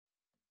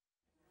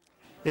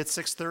It's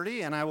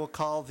 6:30, and I will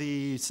call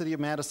the City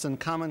of Madison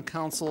Common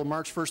Council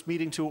March 1st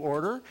meeting to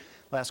order.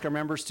 I'll ask our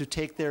members to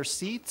take their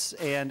seats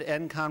and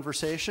end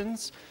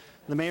conversations.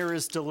 The mayor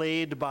is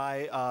delayed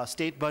by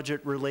state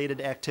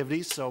budget-related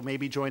activities, so may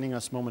be joining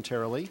us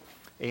momentarily.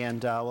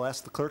 And we'll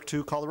ask the clerk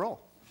to call the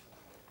roll.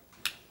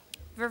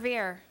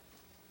 Verveer.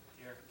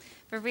 Here.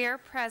 Verveer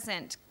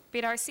present.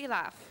 Bidar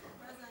Silaf.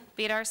 Present.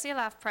 Bidar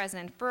Silaf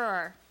present.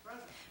 Brewer.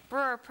 Present.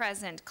 Brewer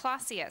present.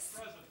 Clausius.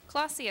 Present.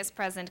 Clausius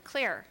present.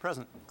 Clear.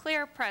 Present.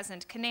 Clear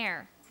present.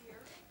 Kinnair. Here.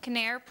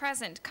 Kinnair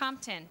present.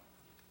 Compton.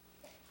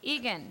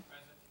 Egan.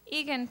 Present.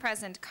 Egan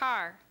present.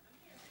 Carr.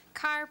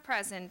 Carr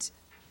present.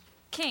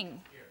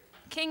 King. Here.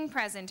 King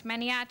present.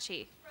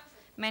 Maniaci.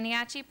 Present.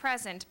 Maniaci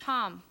present.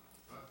 Palm.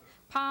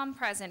 Present. Palm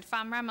present.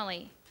 Pham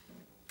Remily.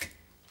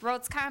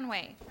 Rhodes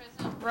Conway.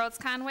 Present. Rhodes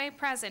Conway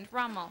present.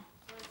 Rummel.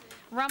 Present.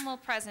 Rummel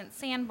present.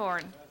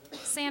 Sanborn.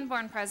 Present.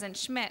 Sanborn present.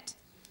 Schmidt.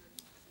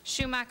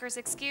 Schumacher's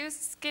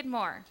excused.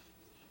 Skidmore.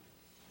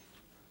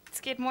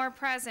 Skidmore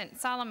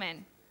present.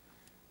 Solomon.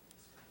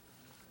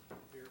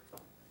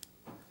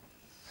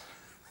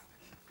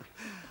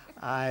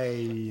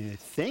 I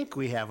think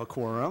we have a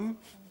quorum.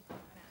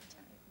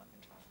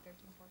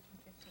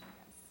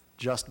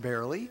 Just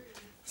barely.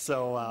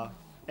 So,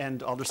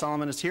 and Alder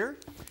Solomon is here.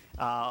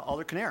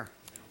 Alder Kinnair.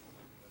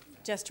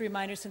 Just a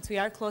reminder, since we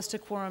are close to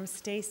quorum,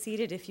 stay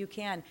seated if you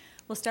can.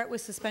 We'll start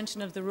with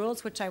suspension of the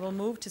rules, which I will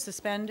move to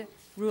suspend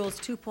Rules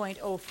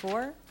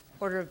 2.04,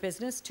 Order of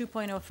Business,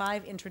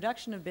 2.05,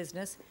 Introduction of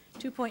Business,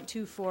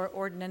 2.24,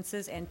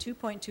 Ordinances, and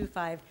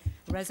 2.25,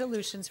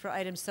 Resolutions for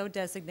items so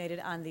designated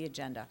on the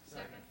agenda.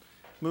 Second.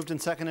 Moved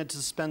and seconded to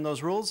suspend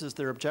those rules. Is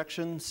there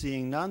objection?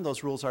 Seeing none,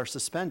 those rules are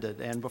suspended.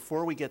 And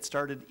before we get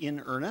started in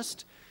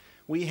earnest,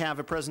 we have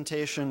a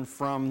presentation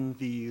from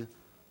the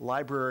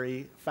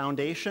Library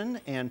Foundation,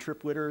 and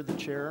Trip Witter, the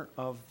chair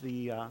of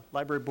the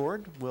Library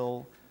Board,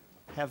 will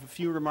have a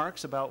few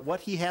remarks about what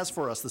he has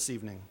for us this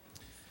evening.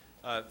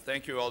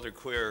 Thank you, Alder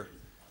Queer.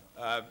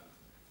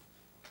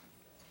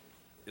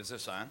 Is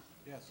this on?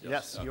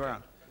 Yes, okay. You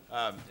are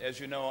on. As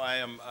you know, I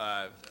am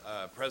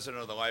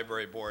president of the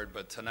Library Board,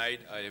 but tonight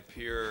I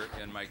appear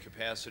in my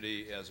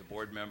capacity as a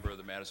board member of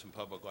the Madison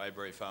Public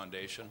Library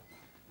Foundation,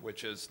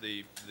 which is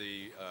the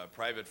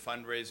private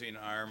fundraising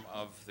arm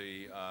of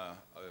the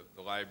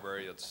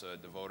library. It's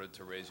devoted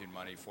to raising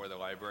money for the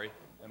library.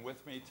 And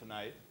with me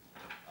tonight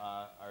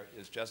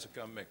is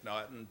Jessica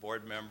McNaughton,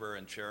 board member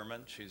and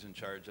chairman. She's in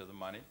charge of the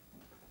money.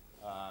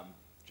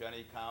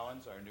 Jenny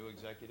Collins, our new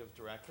executive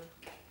director.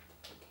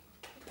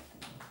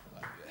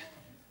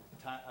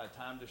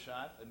 Tom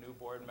DeShott, a new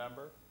board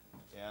member,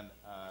 and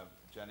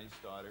Jenny's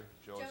daughter,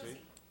 Josie.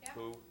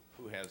 Yeah.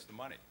 Who has the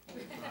money.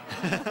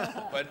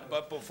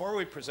 But before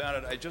we present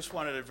it, I just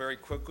wanted to very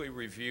quickly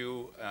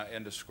review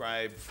and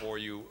describe for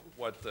you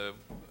what the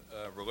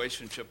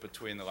relationship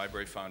between the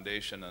Library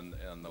Foundation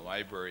and the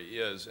library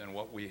is and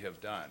what we have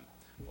done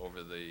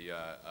over the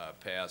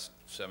past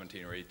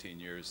 17 or 18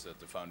 years that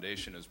the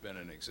foundation has been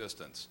in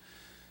existence.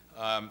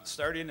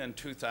 Starting in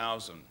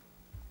 2000,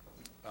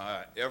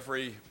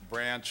 every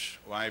branch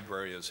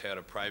library has had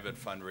a private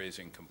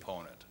fundraising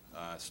component.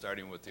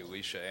 Starting with the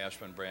Alicia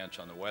Ashman branch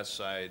on the west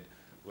side,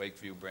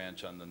 Lakeview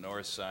branch on the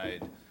north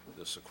side,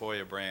 the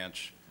Sequoia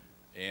branch,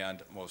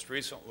 and most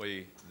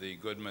recently, the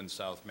Goodman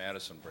South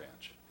Madison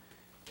branch.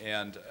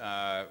 And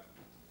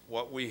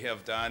what we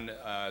have done,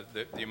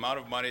 the amount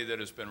of money that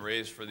has been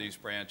raised for these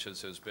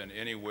branches has been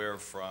anywhere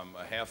from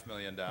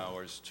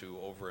 $500,000 to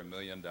over $1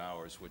 million,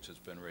 which has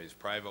been raised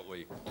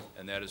privately,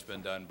 and that has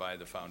been done by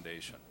the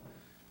foundation.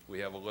 We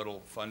have a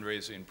little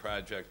fundraising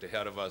project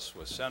ahead of us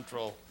with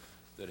Central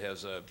that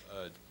has a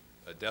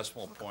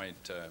decimal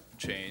point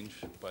change,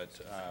 but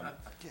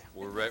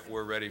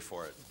we're ready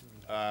for it.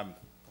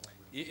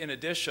 In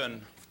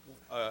addition,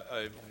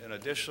 an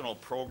additional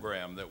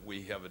program that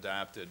we have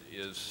adopted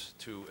is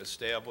to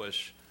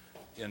establish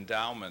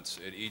endowments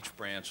at each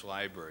branch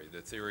library,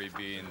 the theory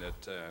being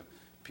that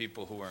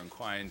people who are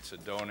inclined to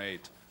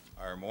donate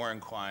are more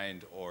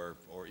inclined or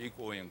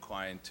equally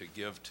inclined to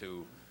give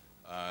to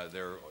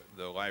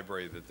the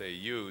library that they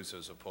use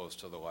as opposed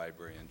to the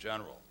library in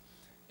general.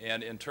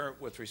 And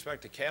with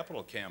respect to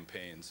capital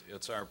campaigns,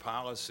 it's our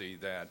policy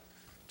that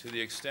to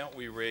the extent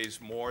we raise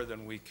more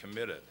than we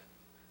committed,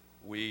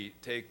 we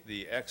take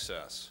the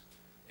excess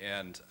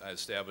and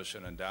establish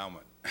an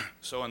endowment.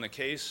 So in the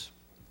case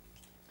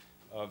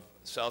of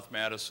South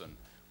Madison,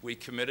 we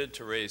committed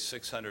to raise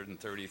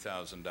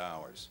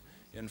 $630,000.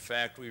 In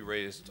fact, we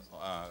raised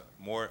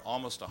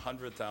almost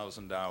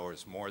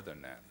 $100,000 more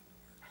than that.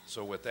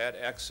 So with that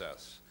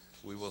excess,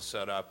 we will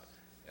set up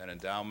an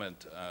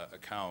endowment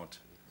account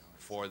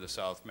for the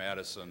South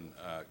Madison,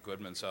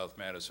 Goodman South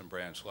Madison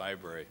Branch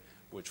Library,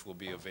 which will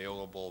be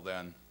available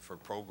then for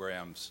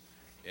programs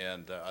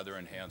and other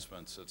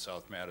enhancements at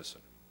South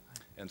Madison.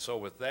 And so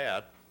with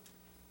that,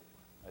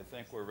 I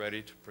think we're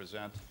ready to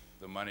present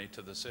the money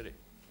to the city.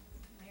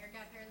 Mayor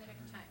got here in the nick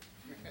of time.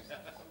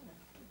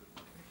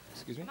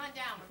 Excuse me? Come on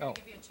down, we're going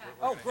to give you a check.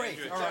 Oh, great.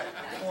 All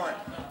right.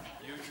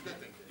 You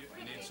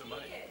need some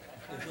money.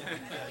 Mr.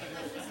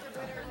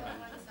 Ritter on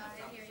one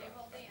side here.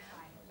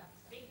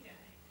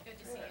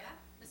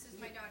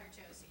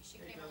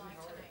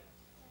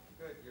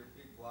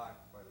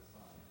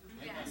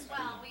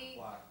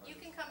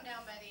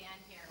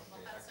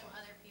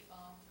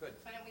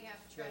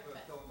 trick,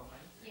 but,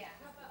 yeah.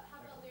 How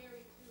about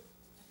Larry too?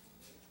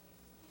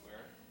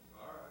 Where?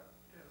 All right.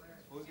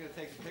 Who's going to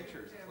take the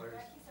pictures,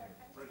 Claire?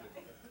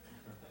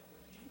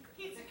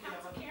 He's a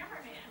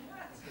cameraman. All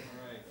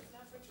right.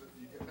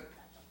 You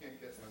can't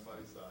get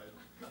somebody's side.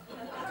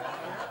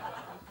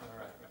 All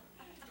right.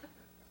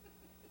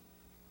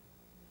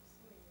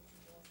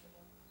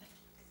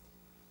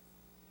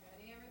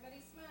 Ready,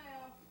 everybody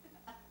smile.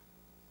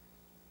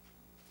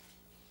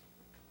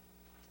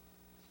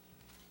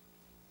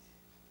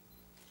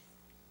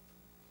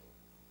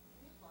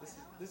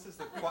 This is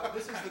the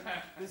quietest.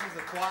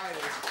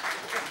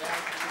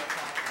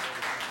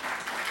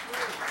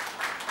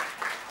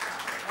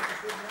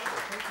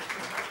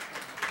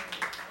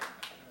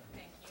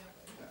 Thank you.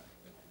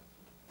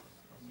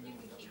 You can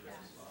keep that.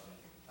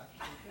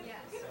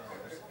 Yes.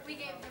 We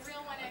gave, the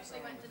real one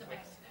actually went to the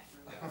bank today.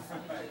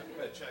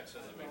 Got checks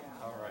in the mail.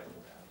 All right.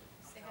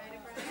 Say hi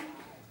to Brian.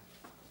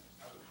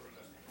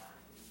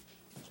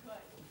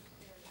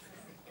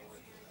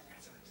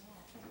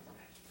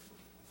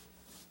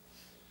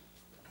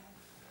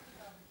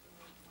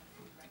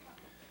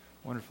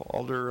 Wonderful.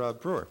 Alder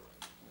Brewer.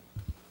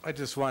 I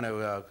just want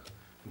to, on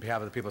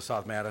behalf of the people of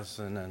South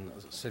Madison and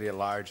the city at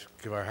large,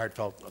 give our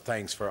heartfelt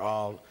thanks for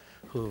all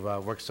who've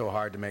worked so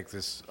hard to make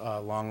this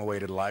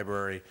long-awaited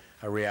library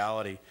a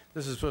reality.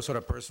 This is sort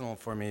of personal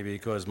for me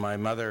because my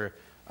mother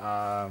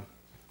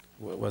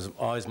was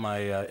always my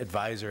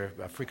advisor,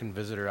 a frequent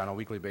visitor on a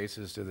weekly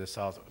basis to the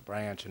South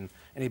Branch, and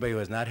anybody who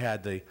has not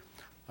had the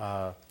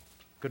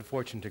good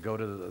fortune to go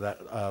to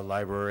that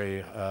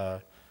library,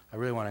 I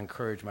really want to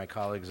encourage my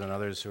colleagues and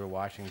others who are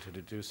watching to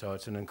do so.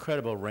 It's an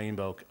incredible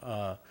rainbow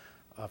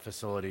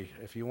facility.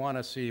 If you want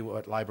to see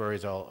what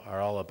libraries are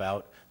all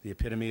about, the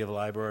epitome of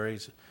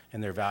libraries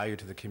and their value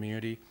to the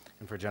community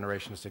and for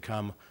generations to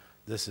come,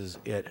 this is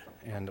it.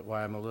 And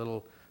while I'm a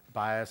little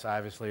biased,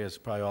 obviously, as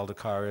probably Alder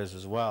Carr is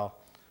as well,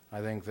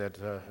 I think that,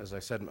 as I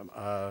said,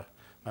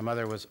 my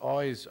mother was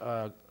always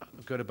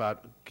good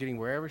about getting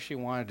wherever she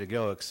wanted to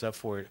go, except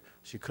for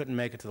she couldn't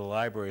make it to the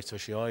library, so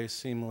she always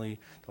seemingly,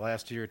 the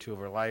last year or two of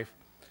her life,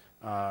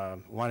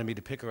 wanted me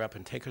to pick her up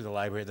and take her to the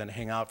library, then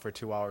hang out for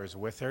 2 hours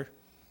with her.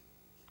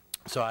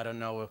 So I don't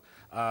know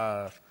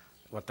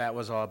what that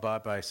was all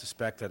about, but I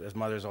suspect that, as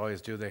mothers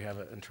always do, they have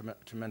a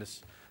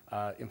tremendous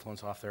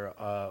influence off their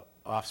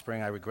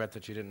offspring. I regret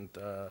that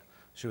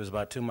she was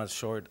about 2 months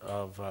short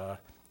of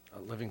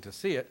living to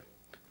see it.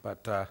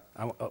 But I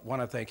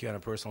want to thank you on a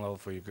personal level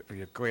for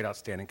your great,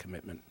 outstanding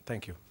commitment.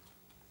 Thank you.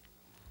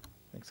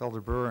 Thanks,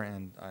 Alder Brewer,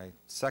 and I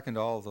second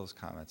all of those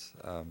comments.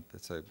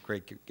 It's a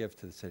great gift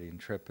to the city and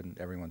Tripp and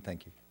everyone.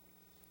 Thank you.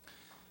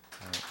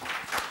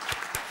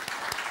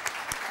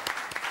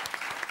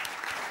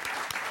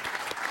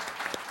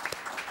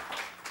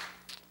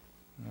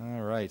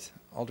 All right,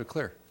 Alder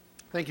Clear.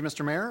 Thank you,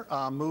 Mr. Mayor.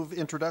 Move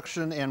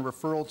introduction and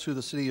referral to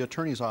the City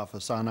Attorney's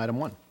Office on item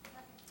 1.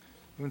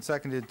 Moved and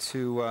seconded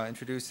to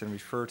introduce and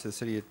refer to the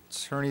City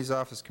Attorney's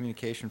Office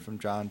communication from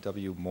John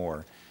W.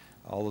 Moore.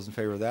 All those in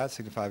favor of that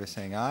signify by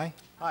saying aye.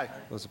 Aye.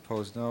 Those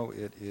opposed, no.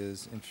 It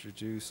is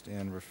introduced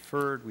and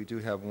referred. We do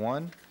have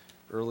one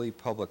early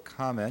public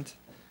comment.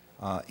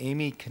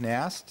 Amy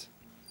Canast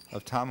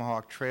of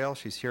Tomahawk Trail.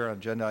 She's here on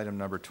agenda item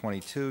number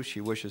 22.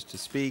 She wishes to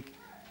speak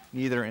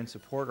neither in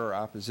support or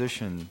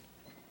opposition.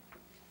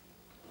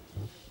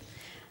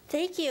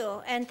 Thank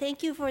you, and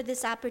thank you for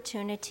this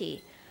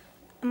opportunity.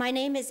 My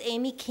name is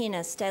Amy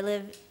Keenest. I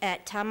live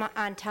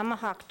on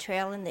Tomahawk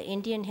Trail in the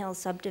Indian Hill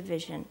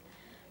subdivision.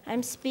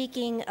 I'm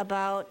speaking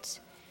about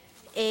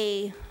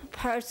a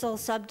parcel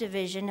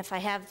subdivision, if I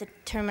have the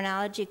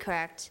terminology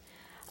correct,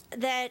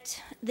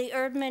 that the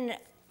Erdman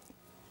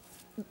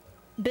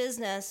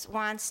business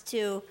wants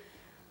to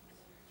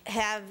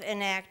have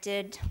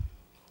enacted.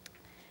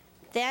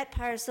 That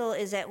parcel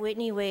is at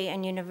Whitney Way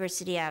and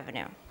University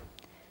Avenue,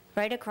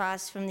 right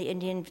across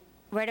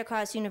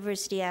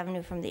University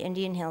Avenue from the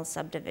Indian Hill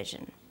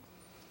subdivision.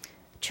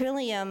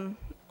 Trillium,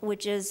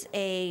 which is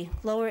a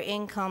lower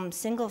income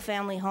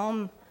single-family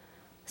home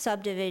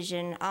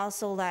subdivision,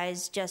 also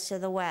lies just to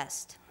the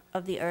west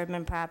of the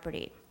Erdman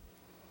property.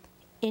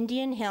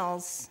 Indian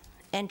Hills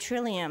and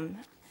Trillium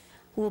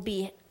will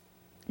be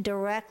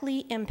directly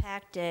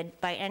impacted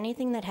by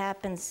anything that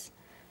happens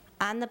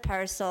on the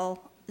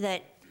parcel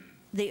that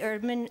the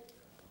Erdman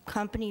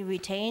company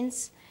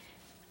retains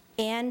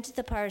and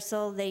the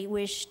parcel they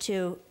wish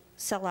to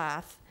sell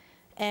off.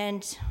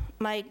 And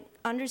my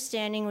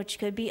understanding, which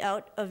could be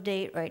out of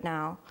date right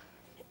now,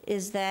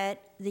 is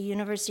that the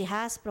University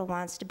Hospital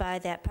wants to buy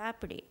that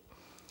property.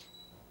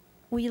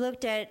 We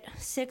looked at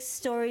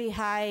 6-story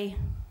high,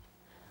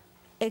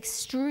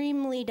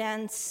 extremely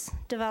dense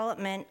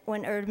development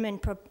when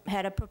Erdman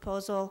had a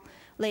proposal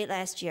late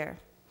last year.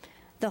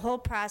 The whole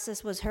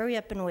process was hurry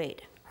up and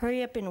wait,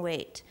 hurry up and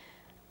wait.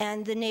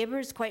 And the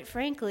neighbors, quite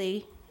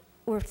frankly,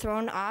 were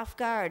thrown off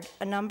guard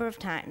a number of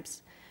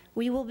times.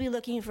 We will be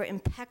looking for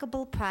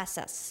impeccable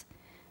process,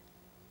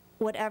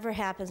 whatever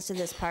happens to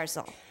this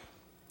parcel.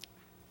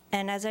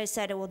 And as I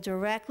said, it will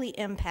directly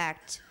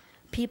impact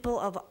people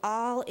of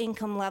all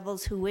income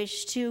levels who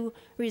wish to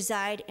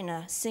reside in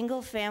a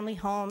single-family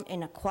home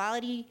in a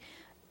quality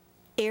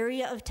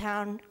area of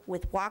town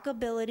with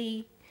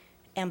walkability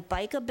and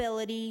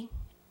bikeability,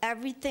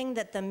 everything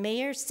that the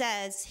mayor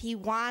says he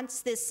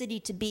wants this city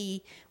to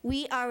be,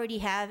 we already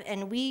have,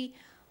 and we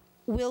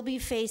will be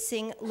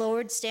facing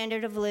lowered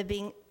standard of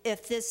living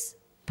if this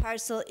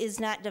parcel is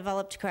not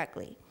developed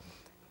correctly.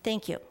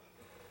 Thank you.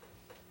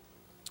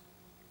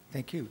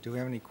 Thank you. Do we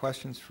have any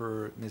questions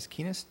for Ms.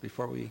 Keenest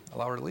before we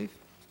allow her to leave?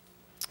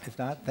 If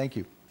not, thank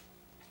you.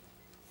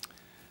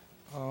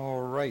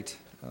 All right.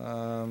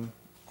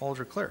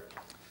 Alder Clear.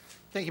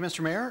 Thank you,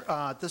 Mr. Mayor.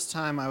 At this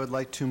time, I would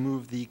like to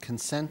move the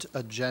consent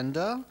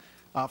agenda.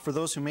 For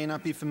those who may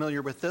not be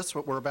familiar with this,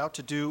 what we're about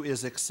to do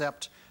is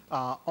accept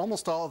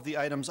almost all of the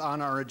items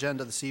on our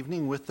agenda this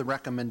evening with the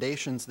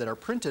recommendations that are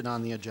printed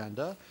on the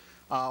agenda,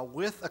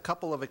 with a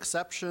couple of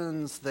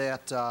exceptions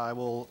that I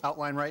will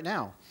outline right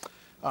now.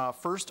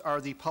 First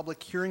are the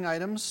public hearing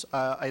items,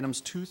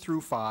 items 2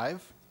 through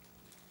 5.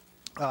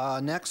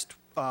 Next,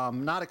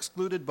 not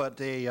excluded,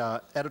 but a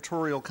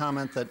editorial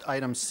comment that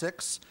item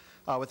 6,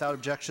 without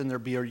objection, there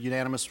be a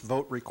unanimous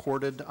vote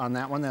recorded on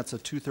that one. That's a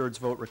 2/3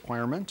 vote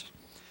requirement.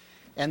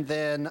 And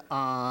then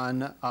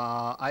on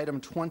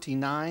item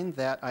 29,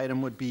 that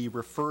item would be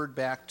referred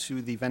back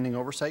to the Vending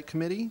Oversight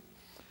Committee.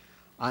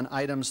 On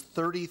items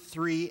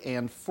 33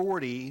 and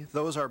 40,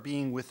 those are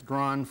being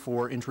withdrawn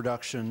for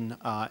introduction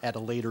at a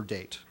later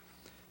date.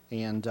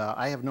 And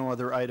I have no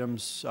other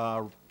items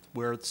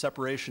where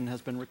separation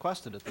has been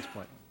requested at this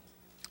point.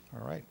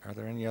 All right. Are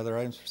there any other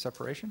items for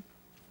separation?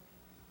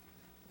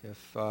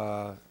 If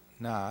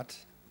not,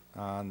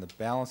 on the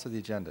balance of the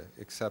agenda,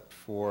 except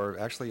for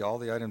actually all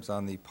the items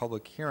on the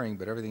public hearing,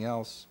 but everything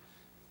else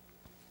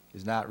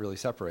is not really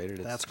separated.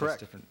 That's just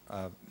correct. Different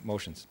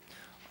motions.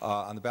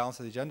 On the balance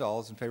of the agenda,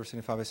 all those in favor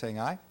signify by saying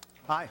aye.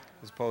 Aye.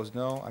 Those opposed,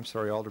 no. I'm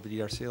sorry, Alder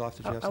BDR Seeloff,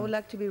 did you have I would something?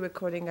 like to be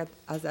recording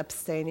as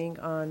abstaining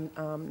on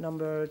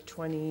number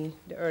 20,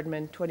 the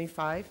Erdman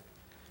 25.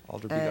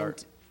 Alder BDR.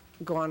 And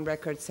go on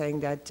record saying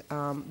that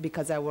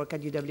because I work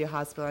at UW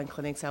Hospital and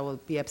Clinics, I will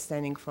be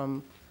abstaining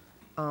from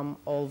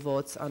all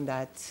votes on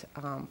that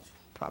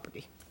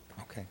property.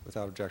 Okay,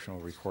 without objection,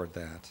 we'll record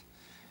that.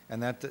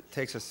 And that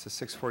takes us to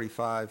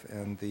 6:45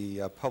 and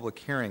the public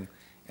hearing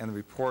and the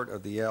report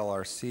of the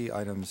ALRC,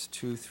 items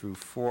 2 through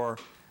 4.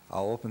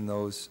 I'll open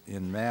those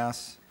in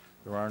mass.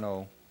 There are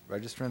no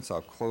registrants.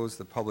 I'll close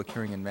the public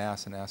hearing in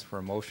mass and ask for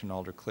a motion.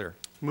 Alder Clear.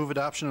 Move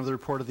adoption of the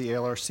report of the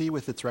ALRC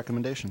with its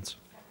recommendations.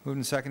 Moved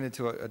and seconded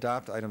to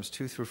adopt items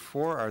 2 through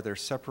 4. Are there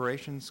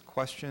separations,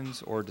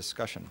 questions, or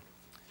discussion?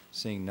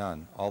 Seeing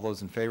none. All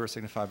those in favor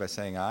signify by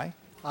saying aye.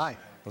 Aye.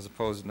 Those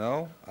opposed,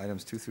 no.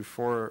 Items 2 through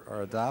 4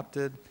 are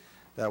adopted.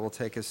 That will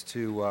take us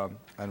to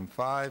item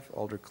 5.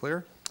 Alder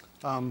Clear.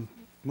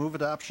 Move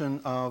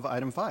adoption of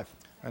item 5.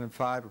 Item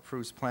 5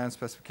 approves plan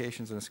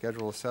specifications and a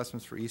schedule of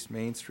assessments for East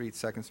Main Street,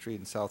 2nd Street,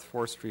 and South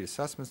 4th Street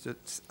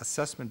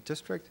Assessment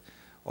District.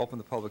 Open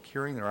the public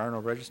hearing. There are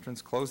no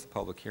registrants. Close the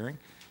public hearing.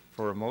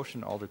 For a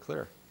motion, Alder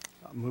Clear.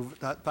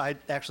 I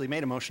actually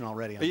made a motion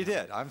already. On You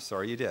that. did. I'm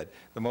sorry, you did.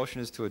 The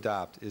motion is to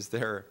adopt. Is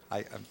there,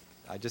 I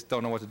just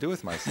don't know what to do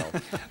with myself.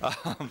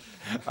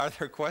 Are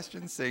there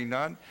questions? Seeing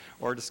none,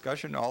 or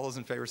discussion? All those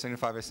in favor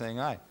signify by saying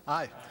aye.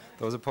 Aye.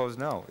 Those opposed,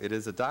 no. It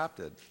is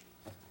adopted.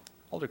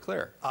 Alder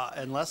Clear.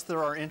 Unless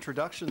there are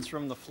introductions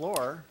from the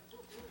floor.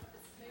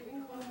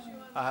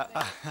 I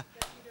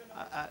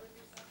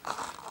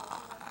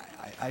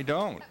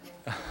don't.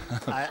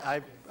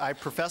 I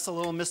profess a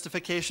little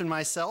mystification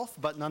myself,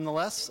 but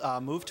nonetheless,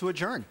 move to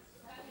adjourn.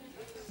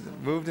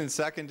 Moved and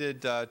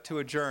seconded to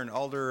adjourn.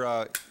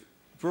 Alder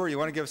Brewer, you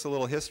want to give us a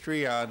little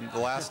history on the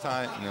last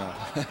time? No.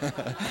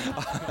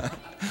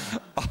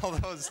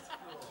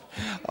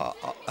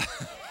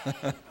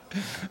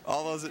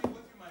 All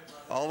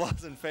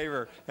those in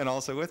favor, and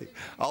also with you.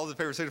 All those in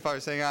favor signify by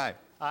saying aye.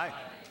 Aye.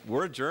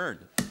 We're adjourned.